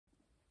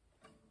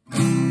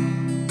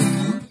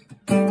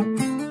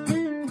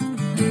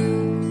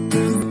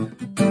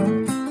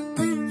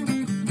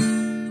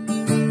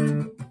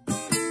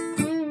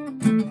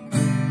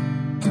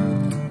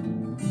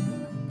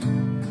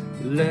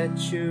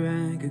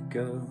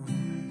go.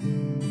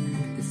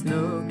 It's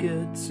no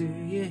good to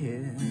you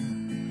here.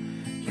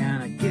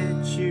 Can I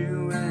get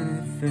you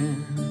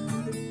anything?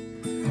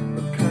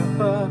 A cup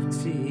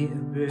of tea, a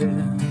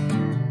beer.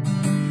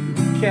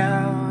 Look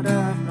out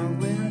of my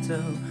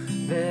window,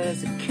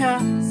 there's a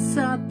cat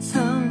sat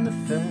on the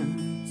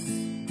fence,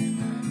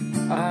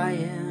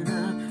 eyeing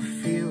up a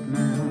field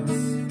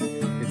mouse.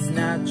 It's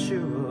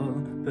natural,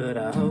 but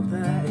I hope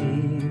that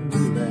he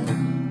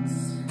relents.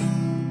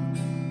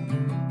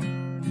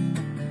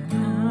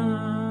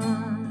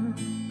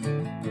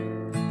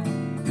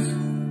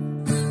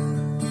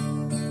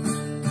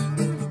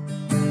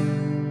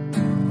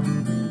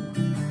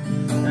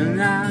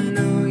 And I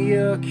know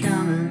you're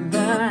coming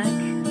back,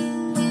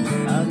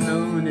 I've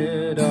known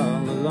it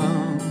all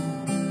along.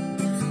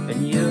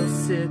 And you'll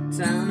sit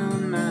down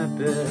on my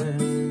bed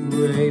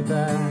way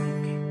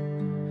back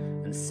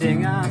and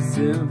sing our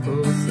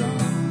simple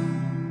song.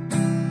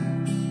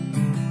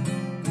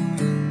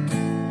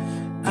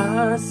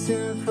 Our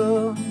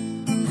simple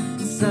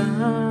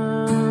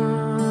song.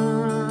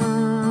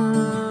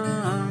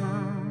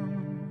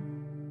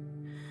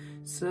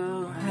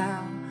 So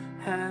how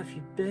have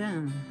you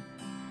been?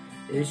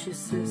 Is your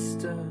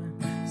sister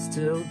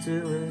still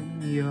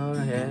doing your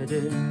head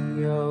in?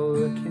 You're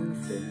looking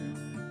thin.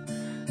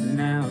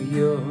 Now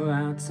you're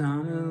out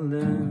on a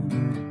limb,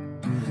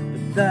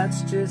 but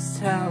that's just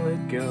how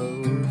it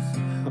goes.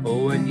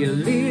 Oh, when you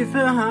leave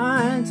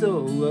behind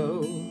all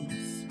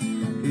those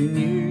who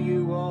knew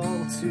you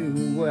all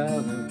too well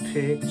and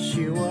picked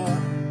you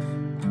up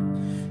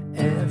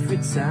every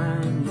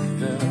time you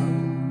fell.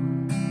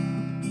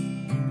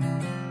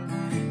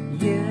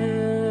 Yeah.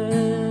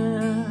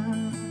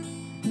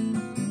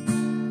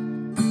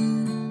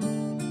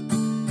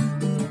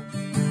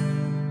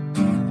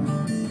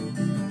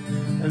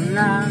 And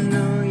I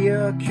know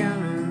you're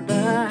coming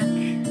back,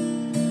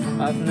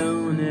 I've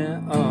known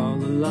it all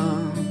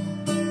along.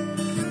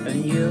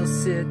 And you'll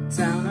sit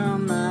down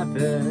on my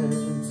bed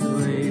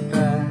way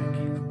back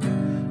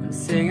and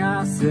sing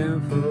our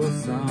simple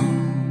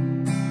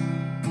song.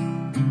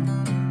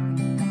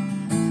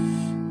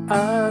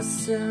 Our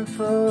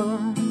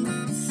simple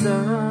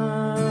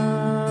song.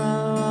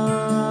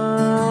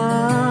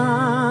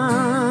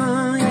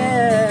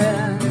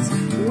 Yes,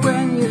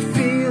 when you're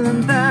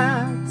feeling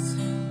bad,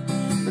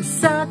 when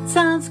sad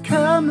times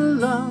come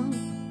along,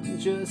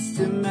 just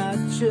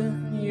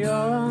imagine you're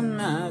on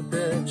my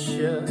bed.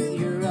 Shut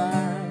your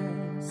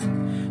eyes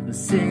and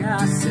sing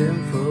our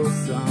simple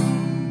song.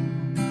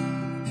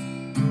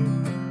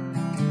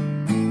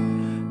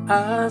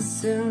 Our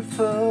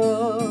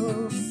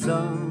simple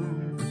song.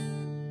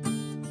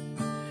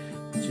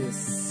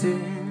 Just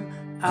sing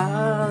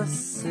our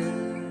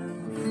simple